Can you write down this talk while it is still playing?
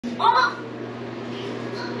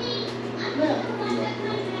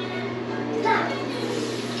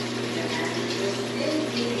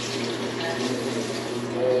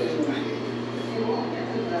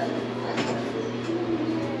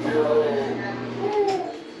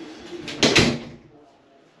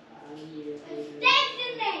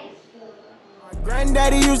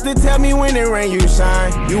Granddaddy used to tell me when it rain, you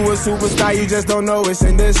shine. You a superstar, you just don't know it's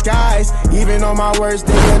in disguise. Even on my worst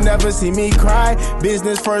day, you'll never see me cry.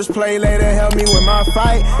 Business first, play later, help me with my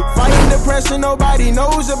fight. Fighting depression nobody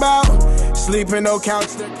knows about. Sleeping no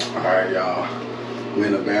couch. Alright, y'all. We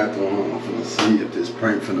in the bathroom. I'm finna see if this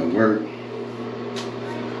prank finna work.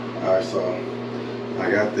 Alright, so I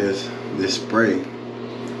got this spray.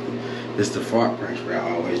 It's the fart prank spray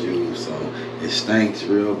I always use, so it stinks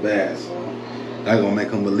real bad. So that gonna make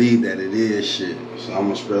them believe that it is shit. So I'm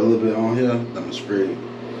gonna spray a little bit on here. I'm gonna spray it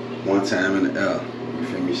one time in the air. You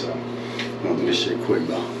feel me? So I'm gonna do this shit quick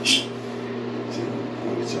though. See, I'm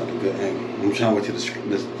gonna get y'all a good angle. I'm trying to wait till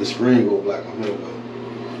the screen go black on here, but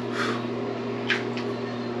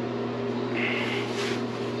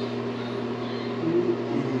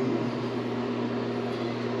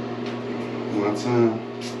one time.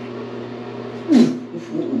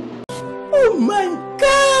 Oh my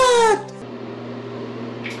God!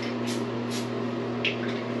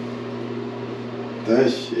 That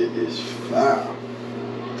shit is foul.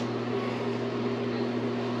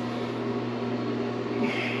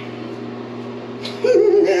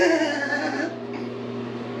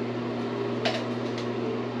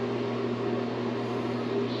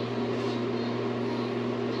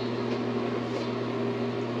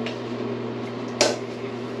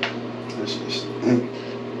 That shit stink.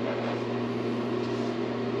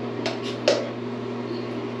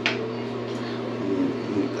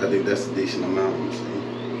 I think that's a decent amount.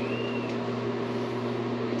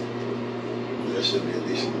 That should be a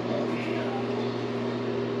decent amount.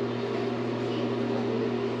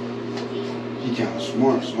 He kind of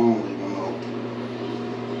smart, so I don't even know.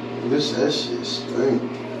 That shit stink.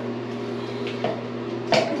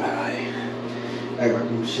 Alright. Act like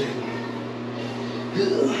I'm shit.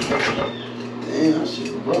 Damn, that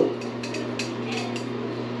shit broke.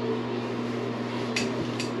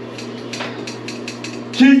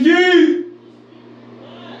 Kiki!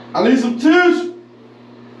 I need some tissue.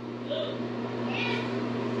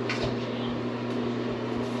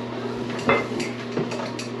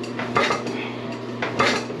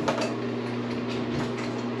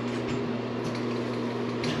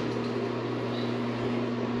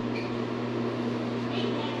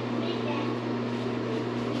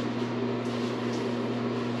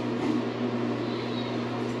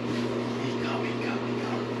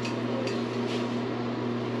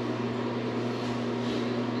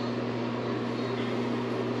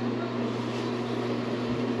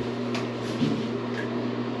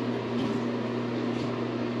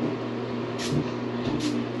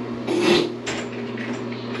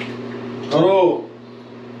 Hello.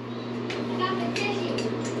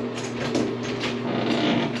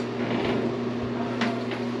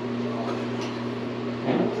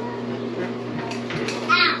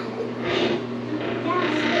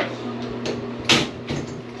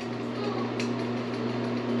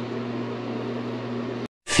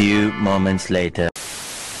 Few moments later.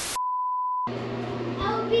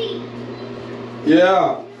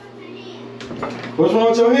 Yeah. What's wrong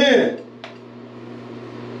with your hand?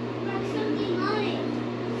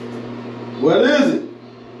 What is it?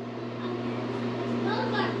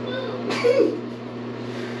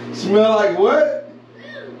 Smell like what?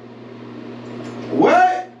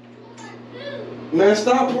 What? Man,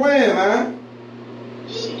 stop playing, man.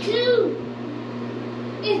 It's two.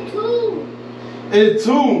 It's two. It's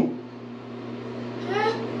two.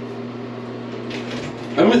 Huh?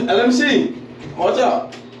 Let me see. Watch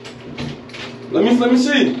out. Let me see. Let me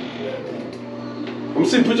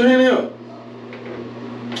see. Put your hand here.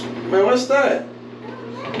 Man, what's that?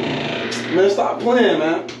 Man, stop playing,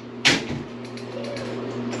 man.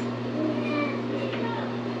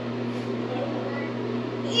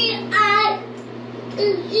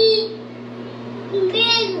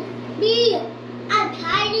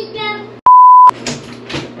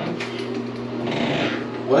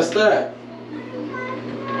 What's that?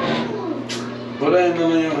 Put that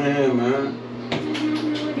in your hand, man.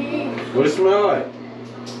 What it smell like?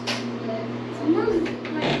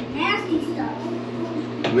 Nasty stuff.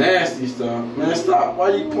 Nasty stuff. Man, stop. Why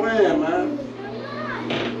you playing, man?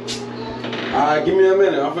 Alright, give me a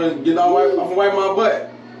minute. I'm finna get on I'm gonna wipe my butt.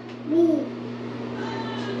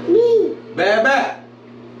 Me. Bad back.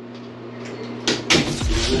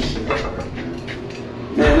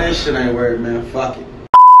 Man, that shit ain't working, man. Fuck it.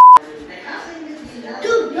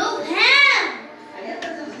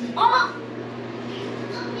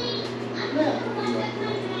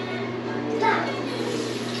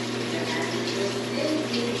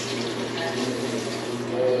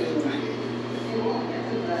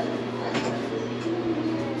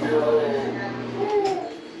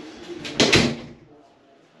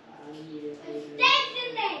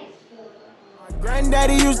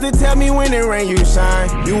 Granddaddy used to tell me when it rain, you shine.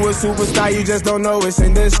 You a superstar, you just don't know it's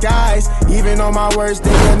in disguise. Even on my worst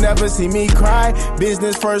day, you'll never see me cry.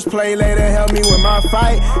 Business first, play later, help me with my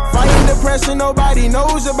fight. Fighting depression nobody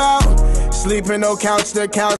knows about. Sleeping no couch to couch.